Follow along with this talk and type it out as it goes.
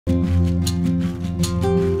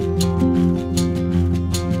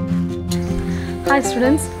Hi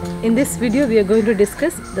students, in this video we are going to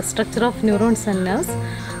discuss the structure of neurons and nerves.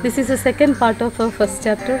 This is the second part of our first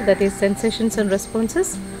chapter, that is sensations and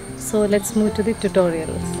responses. So let's move to the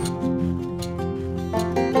tutorials.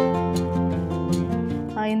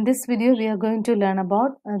 In this video we are going to learn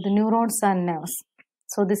about the neurons and nerves.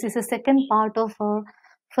 So this is the second part of our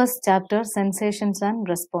first chapter, sensations and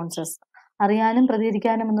responses. അറിയാനും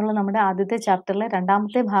പ്രതികരിക്കാനും എന്നുള്ള നമ്മുടെ ആദ്യത്തെ ചാപ്റ്ററിലെ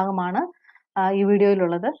രണ്ടാമത്തെ ഭാഗമാണ് ഈ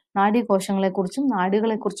വീഡിയോയിലുള്ളത്. നാഡീകോശങ്ങളെക്കുറിച്ചും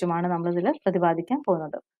നാഡികളെക്കുറിച്ചുമാണ് നമ്മൾ ഇതിൽ പ്രതിപാദിക്കാൻ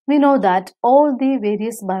പോകുന്നത്. We know that all the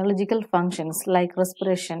various biological functions like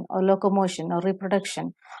respiration or locomotion or reproduction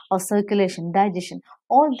or circulation, digestion,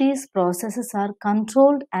 all these processes are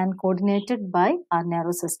controlled and coordinated by our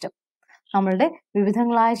nervous system. നമ്മളുടെ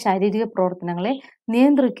വിവിധങ്ങളായ ശാരീരിക പ്രവർത്തനങ്ങളെ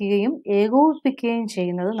നിയന്ത്രിക്കുകയും ഏകോപിപ്പിക്കുകയും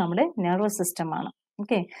ചെയ്യുന്നത് നമ്മുടെ നെർവസ് സിസ്റ്റമാണ്.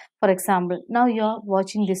 Okay, for example, now you are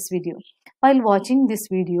watching this video. While watching this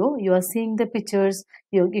video, you are seeing the pictures,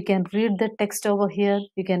 you can read the text over here,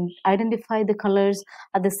 you can identify the colors.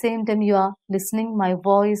 At the same time, you are listening my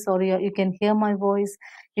voice, or you can hear my voice,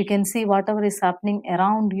 you can see whatever is happening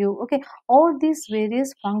around you. Okay, all these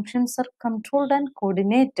various functions are controlled and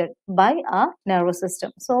coordinated by our nervous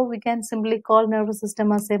system. So we can simply call nervous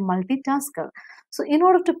system as a multitasker. So in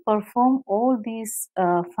order to perform all these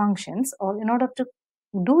functions, or in order to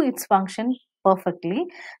do its function perfectly,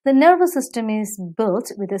 the nervous system is built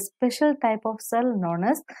with a special type of cell known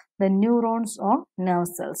as the neurons or nerve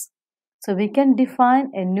cells. So we can define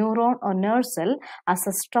a neuron or nerve cell as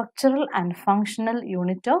a structural and functional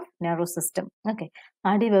unit of nervous system. Okay,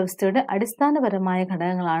 നാഡീവ്യവസ്ഥയുടെ അടിസ്ഥാനപരമായ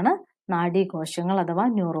ഘടകങ്ങളാണ് നാഡീകോശങ്ങൾ അഥവാ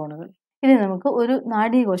ന്യൂറോണുകൾ. ഇനി നമുക്ക് ഒരു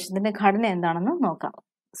നാഡീകോശത്തിന്റെ ഘടന എന്താണെന്ന് നോക്കാം.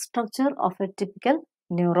 Structure of a typical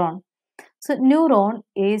neuron. So neuron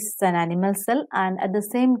is an animal cell, and at the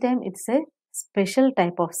same time it's a special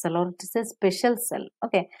type of cell, or it is a special cell.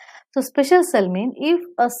 Okay, so special cell means if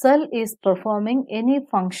a cell is performing any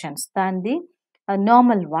functions than the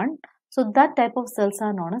normal one, so that type of cells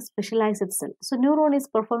are known as specialized cell. So neuron is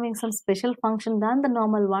performing some special function than the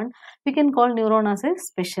normal one, we can call neuron as a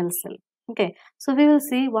special cell. Okay, so we will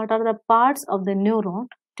see what are the parts of the neuron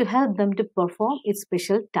to help them to perform its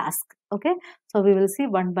special task. Okay, so we will see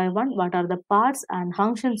one by one what are the parts and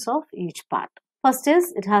functions of each part. First is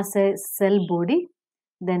it has a cell body,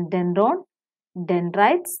 then dendron,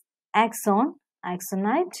 dendrites, axon,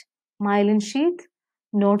 axonite, myelin sheath,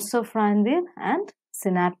 nodes of Ranvier, and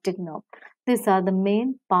synaptic knob. These are the main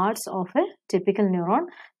parts of a typical neuron.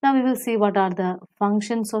 Now we will see what are the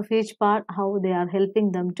functions of each part, how they are helping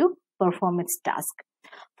them to perform its task.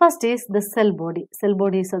 First is the cell body. Cell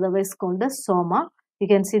body is otherwise called the soma. You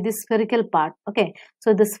can see the spherical part. Okay, so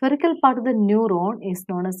the spherical part of the neuron is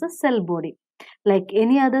known as the cell body. Like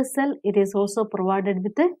any other cell, it is also provided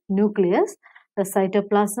with a nucleus, the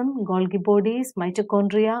cytoplasm, Golgi bodies,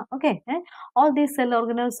 mitochondria. Okay, all these cell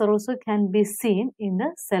organelles are also can be seen in the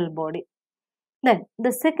cell body. Then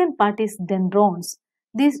the second part is dendrons.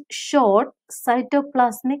 These short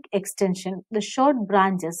cytoplasmic extension, the short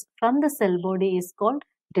branches from the cell body is called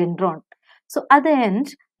dendron. So at the end,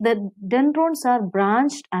 the dendrons are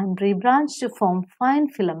branched and rebranched to form fine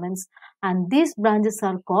filaments, and these branches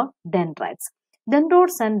are called dendrites.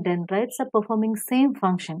 Dendrons and dendrites are performing same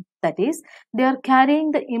function, that is, they are carrying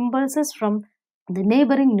the impulses from the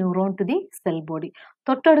neighboring neuron to the cell body.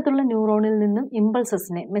 തൊട്ടടുത്തുള്ള ന്യൂറോണിൽ നിന്നും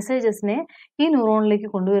ഇമ്പൾസസിനെ, മെസ്സേജസിനെ ഈ ന്യൂറോണിലേക്ക്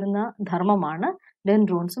കൊണ്ടുവരുന്ന ധർമ്മമാണ്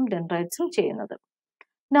ഡെൻഡ്രോൺസും ഡെൻഡ്രൈറ്റ്സും ചെയ്യുന്നത്.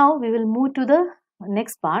 Now we will move to the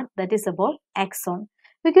next part, that is about axon.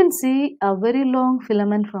 We can see a very long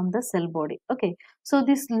filament from the cell body. Okay, so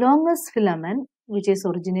this longest filament which is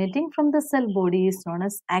originating from the cell body is known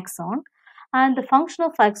as axon, and the function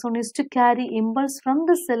of axon is to carry impulse from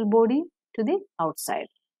the cell body to the outside.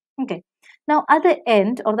 Okay, now at the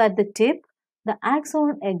end or at the tip, the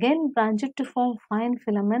axon again branches to form fine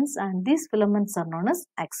filaments, and these filaments are known as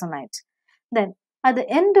axonite. Then at the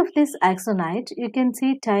end of this axonite, you can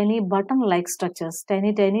see tiny button-like structures,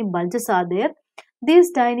 tiny bulges are there. These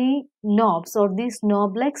tiny knobs or these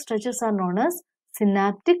knob-like structures are known as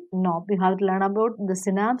synaptic knob. You have to learn about the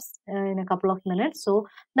synapse in a couple of minutes. So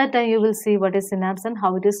that time you will see what is synapse and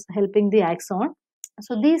how it is helping the axon.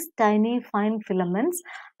 So these tiny fine filaments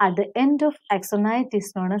at the end of axonite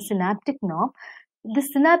is known as synaptic knob. The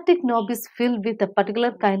synaptic knob is filled with a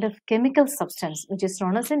particular kind of chemical substance which is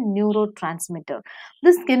known as a neurotransmitter.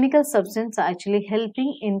 This chemical substance is actually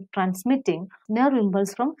helping in transmitting nerve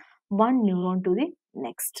impulse from one neuron to the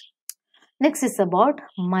next. Next is about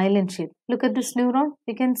myelin sheath. Look at this neuron.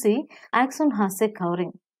 You can see axon has a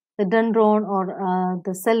covering. the dendron or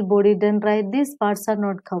the cell body dendrite, these parts are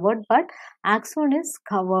not covered, but axon is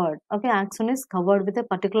covered. Okay, axon is covered with a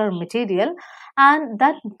particular material, and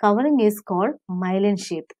that covering is called myelin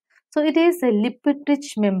sheath. So it is a lipid rich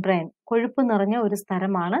membrane. കൊഴുപ്പ് നിറഞ്ഞ ഒരു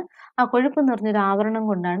സ്ഥലമാണ്. ആ കൊഴുപ്പ് നിറഞ്ഞൊരു ആവരണം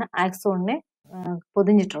കൊണ്ടാണ് ആക്സോണിനെ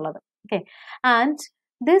പൊതിഞ്ഞിട്ടുള്ളത്. Okay, and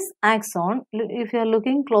this axon, if you are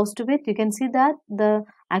looking close to it, you can see that the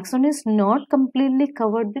axon is not completely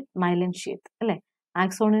covered with myelin sheath. അല്ലേ,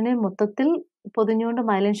 ആക്സോണിനെ മൊത്തത്തിൽ പൊതിഞ്ഞുകൊണ്ട്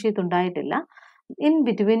myelin sheath ഉണ്ടായിട്ടില്ല. In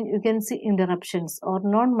between, you can see interruptions or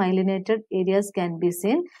non-myelinated areas can be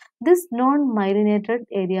seen. These non-myelinated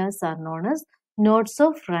areas are known as nodes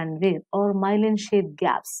of Ranvier or myelin sheath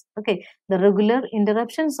gaps. Okay, the regular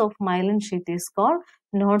interruptions of myelin sheath is called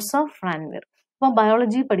nodes of Ranvier. അപ്പോൾ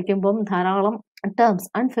biology പഠിക്കുമ്പം ധാരാളം terms,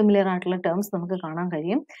 unfamiliar ആയിട്ടുള്ള terms നമുക്ക് കാണാൻ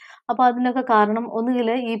കഴിയും. അപ്പോൾ അതിനൊക്കെ കാരണം ഒന്നുകിൽ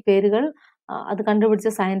ഈ പേരുകൾ അത് കണ്ടുപിടിച്ച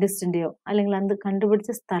സയന്റിസ്റ്റിന്റെയോ അല്ലെങ്കിൽ അത്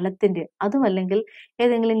കണ്ടുപിടിച്ച സ്ഥലത്തിന്റെയോ, അതുമല്ലെങ്കിൽ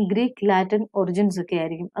ഏതെങ്കിലും ഗ്രീക്ക് ലാറ്റിൻ ഒറിജിൻസ് ഒക്കെ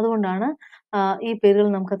ആയിരിക്കും. അതുകൊണ്ടാണ് ഈ പേരുകൾ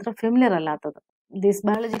നമുക്ക് അത്ര ഫെമിലിയർ അല്ലാത്തത്. These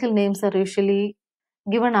biological names are usually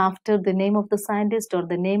given after the name of the scientist or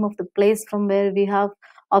the name of the place from where we have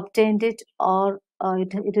obtained it, or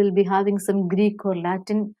it will be having some Greek or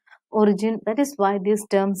Latin origin. That is why these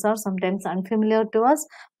terms are sometimes unfamiliar to us,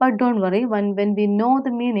 but don't worry, when we know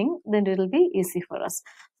the meaning, then it will be easy for us.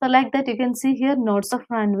 So like that, you can see here nodes of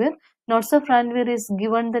Ranvier. Nodes of Ranvier is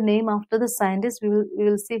given the name after the scientist. We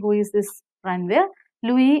will see who is this Ranvier.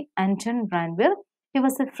 Louis Antoine Ranvier. He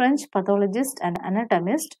was a French pathologist and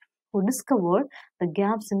anatomist who discovered the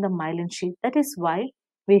gaps in the myelin sheath. That is why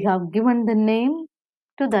we have given the name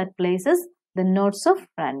to that places, the nodes of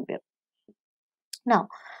Ranvier. Now,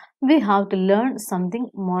 we have to learn something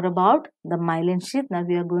more about the myelin sheath. Now,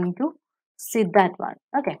 we are going to see that one.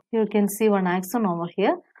 Okay, you can see one axon over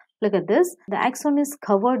here. Look at this. The axon is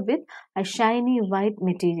covered with a shiny white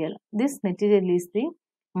material. This material is the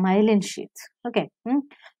myelin sheath. Okay,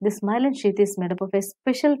 this myelin sheath is made up of a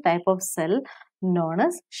special type of cell known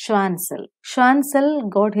as Schwann cell. Schwann cell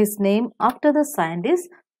got his name after the scientist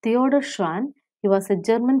Theodor Schwann. He was a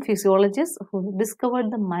German physiologist who discovered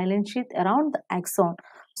the myelin sheath around the axon.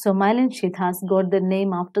 So myelin sheath has got the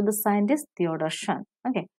name after the scientist Theodor Schwann.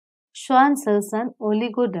 Okay, Schwann cells and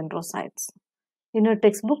oligodendrocytes. In your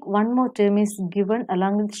textbook, one more term is given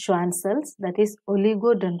along with Schwann cells, that is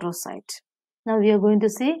oligodendrocyte. Now we are going to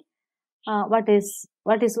see what is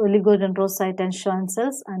oligodendrocyte and Schwann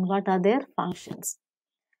cells and what are their functions.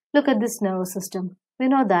 Look at this nervous system. We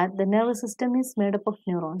know that the nervous system is made up of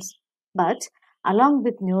neurons, but along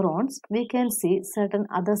with neurons, we can see certain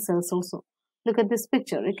other cells also. Look at this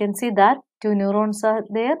picture. You can see that two neurons are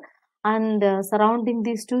there, and surrounding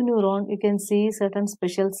these two neurons, you can see certain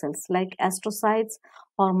special cells like astrocytes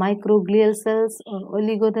or microglial cells or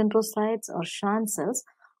oligodendrocytes or Schwann cells.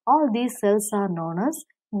 All these cells are known as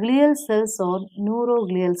glial cells or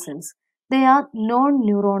neuroglial cells. They are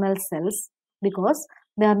non-neuronal cells because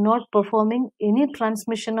they are not performing any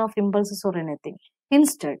transmission of impulses or anything.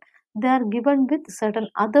 Instead, they are given with certain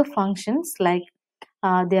other functions like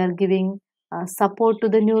they are giving support to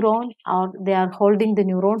the neuron, or they are holding the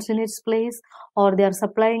neurons in its place, or they are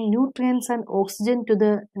supplying nutrients and oxygen to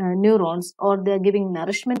the neurons, or they are giving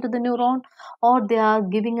nourishment to the neuron, or they are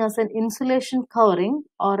giving us an insulation covering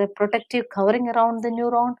or a protective covering around the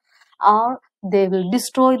neuron, or they will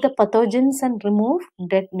destroy the pathogens and remove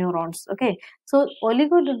dead neurons. Okay, so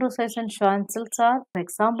oligodendrocytes and Schwann cells are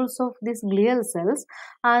examples of these glial cells,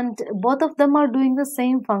 and both of them are doing the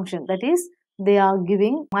same function, that is, they are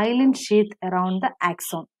giving myelin sheath around the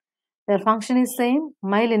axon. Their function is same,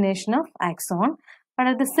 myelination of axon, but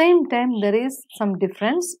at the same time there is some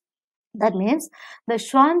difference. That means the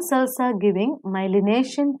Schwann cells are giving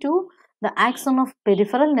myelination to the axon of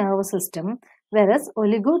peripheral nervous system, whereas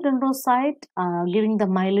oligodendrocyte are giving the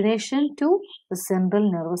myelination to the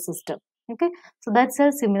central nervous system. Okay, so that's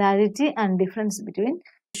a similarity and difference between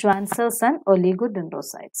Schwann cells and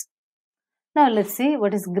oligodendrocytes. Now let's see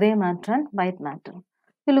what is gray matter and white matter.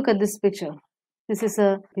 You look at this picture. This is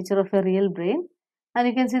a picture of a real brain, and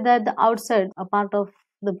you can see that the outside a part of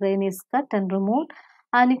the brain is cut and removed,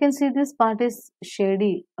 and you can see this part is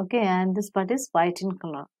shady, okay, and this part is white in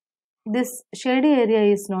color. This shady area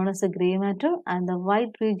is known as a gray matter, and the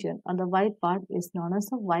white region or the white part is known as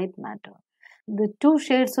a white matter. The two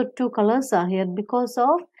shades or two colors are here because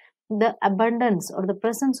of the abundance or the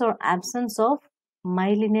presence or absence of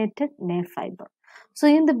myelinated nerve fiber. So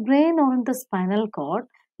in the brain or in the spinal cord,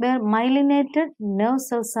 where myelinated nerve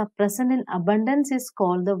cells are present in abundance is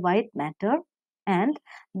called the white matter, and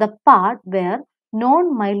the part where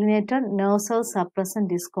non-myelinated nerve cells are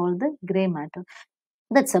present is called the gray matter.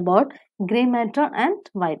 That's about gray matter and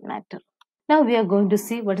white matter. Now we are going to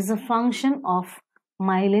see what is the function of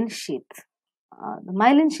myelin sheath. The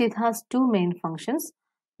myelin sheath has two main functions.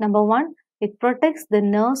 Number one, it protects the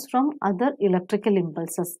nerves from other electrical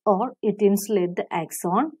impulses, or it insulates the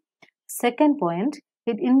axon. Second point,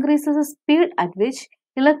 it increases the speed at which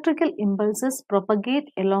electrical impulses propagate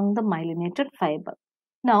along the myelinated fiber.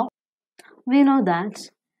 Now, we know that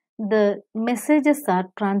the messages are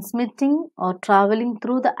transmitting or traveling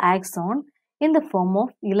through the axon in the form of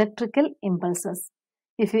electrical impulses.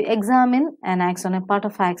 If you examine an axon, a part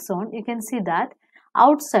of axon, you can see that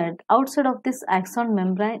outside of this axon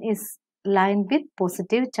membrane is lined with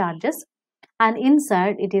positive charges, and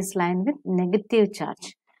inside it is lined with negative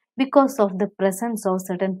charge because of the presence of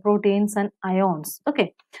certain proteins and ions.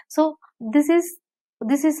 Okay, so this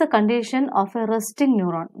is a condition of a resting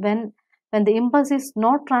neuron. When the impulse is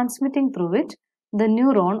not transmitting through it, the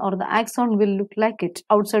neuron or the axon will look like it.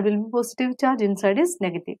 Outside will be positive charge, inside is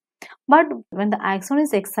negative. But when the axon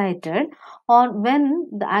is excited, or when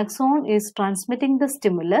the axon is transmitting the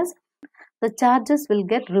stimulus, the charges will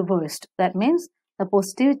get reversed. That means the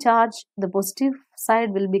positive charge, the positive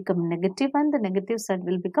side will become negative and the negative side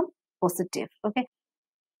will become positive. Okay.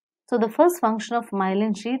 So the first function of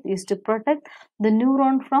myelin sheath is to protect the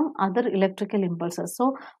neuron from other electrical impulses.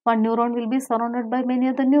 So one neuron will be surrounded by many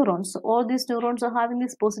other neurons. So all these neurons are having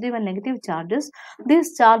these positive and negative charges.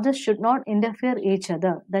 These charges should not interfere each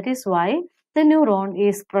other. That is why the neuron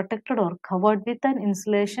is protected or covered with an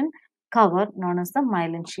insulation cover known as the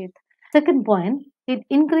myelin sheath. Second point, it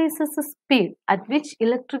increases the speed at which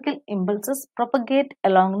electrical impulses propagate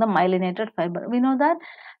along the myelinated fiber. We know that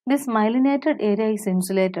this myelinated area is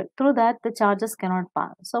insulated. Through that, the charges cannot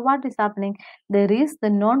pass. So what is happening? There is the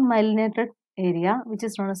non-myelinated area which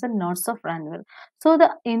is known as the nodes of Ranvier. So the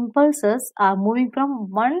impulses are moving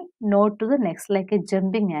from one node to the next like a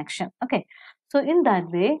jumping action. Okay. So in that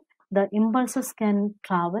way, the impulses can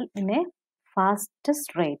travel in a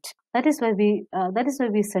fastest rate. That is why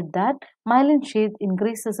we said that myelin sheath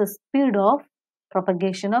increases the speed of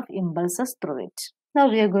propagation of impulses through it. Now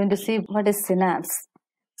we are going to see what is synapse.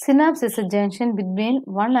 Synapse is a junction between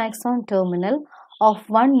one axon terminal of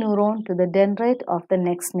one neuron to the dendrite of the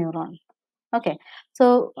next neuron. Okay,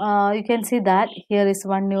 so you can see that here is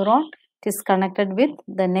one neuron. It is connected with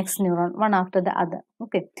the next neuron, one after the other.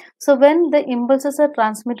 Okay, so when the impulses are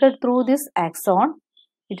transmitted through this axon,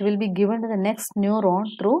 it will be given to the next neuron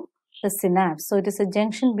through the synapse. So it is a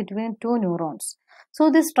junction between two neurons. So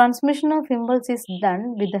this transmission of impulse is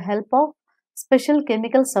done with the help of special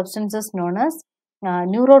chemical substances known as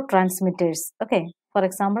neurotransmitters. Okay, for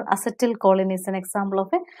example, acetylcholine is an example of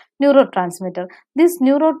a neurotransmitter. This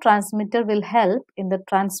neurotransmitter will help in the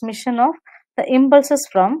transmission of the impulses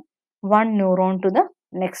from one neuron to the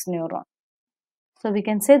next neuron. So we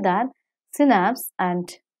can say that synapse and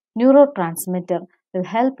neurotransmitter will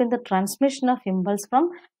help in the transmission of impulse from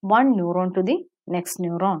one neuron to the next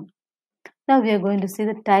neuron. Now we are going to see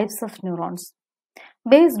the types of neurons.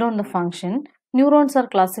 Based on the function, neurons are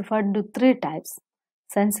classified into three types: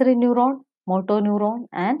 sensory neuron, motor neuron,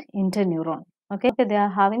 and interneuron. Okay, they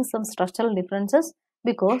are having some structural differences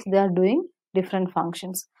because they are doing different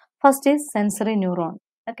functions. First is sensory neuron.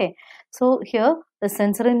 Okay, so here the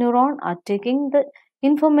sensory neuron are taking the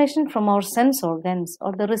information from our sense organs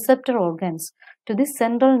or the receptor organs to the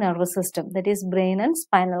central nervous system, that is brain and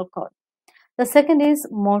spinal cord. The second is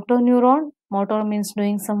motor neuron. Motor means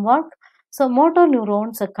doing some work. So motor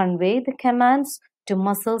neurons convey the commands to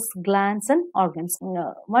muscles, glands, and organs.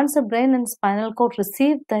 Once the brain and spinal cord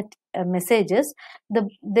receive that messages,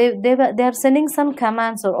 they are sending some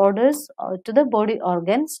commands or orders to the body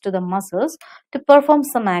organs, to the muscles, to perform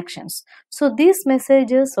some actions. So these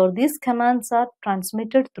messages or these commands are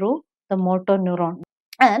transmitted through the motor neuron.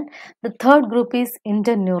 And the third group is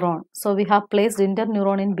interneuron. So we have placed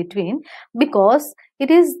interneuron in between because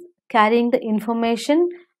it is carrying the information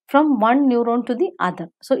from one neuron to the other.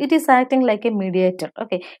 So it is acting like a mediator.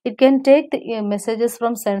 Okay, it can take the messages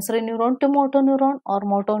from sensory neuron to motor neuron or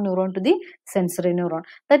motor neuron to the sensory neuron.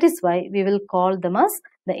 That is why we will call them as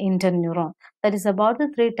the interneuron. That is about the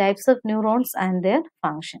three types of neurons and their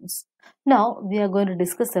functions. Now we are going to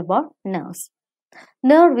discuss about nerves.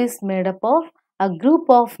 Nerve is made up of a group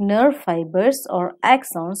of nerve fibers or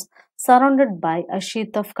axons surrounded by a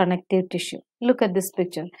sheath of connective tissue. Look at this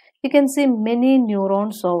picture. You can see many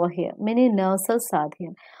neurons over here. Many nerve cells are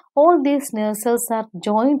here. All these nerve cells are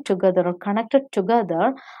joined together or connected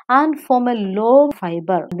together and form a long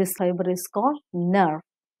fiber. This fiber is called nerve.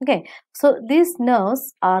 Okay, so these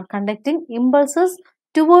nerves are conducting impulses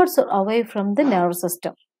towards or away from the nerve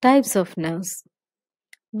system. Types of nerves.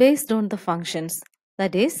 Based on the functions,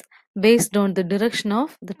 That is, based on the direction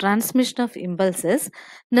of the transmission of impulses,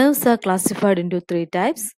 nerves are classified into three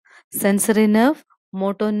types: sensory nerve,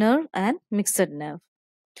 motor nerve, and mixed nerve.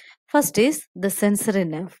 First is the sensory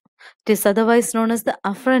nerve. It is otherwise known as the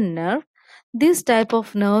afferent nerve. This type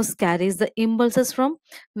of nerves carries the impulses from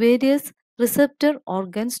various receptor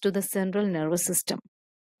organs to the central nervous system.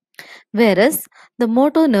 Whereas the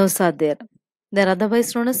motor nerves are there. They are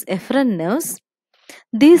otherwise known as efferent nerves.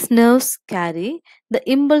 These nerves carry the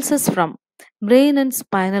impulses from brain and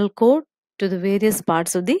spinal cord to the various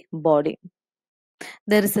parts of the body.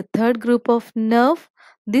 There is a third group of nerve.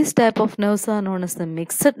 These type of nerves are known as the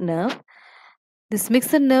mixed nerve. This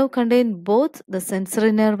mixed nerve contains both the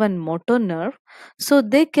sensory nerve and motor nerve, so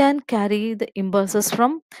they can carry the impulses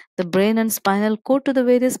from the brain and spinal cord to the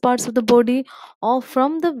various parts of the body, or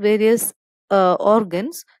from the various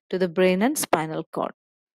organs to the brain and spinal cord.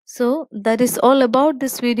 So that is all about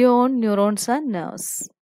this video on neurons and nerves.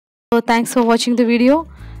 So thanks for watching the video.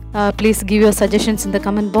 Please give your suggestions in the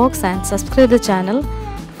comment box and subscribe the channel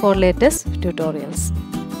for latest tutorials.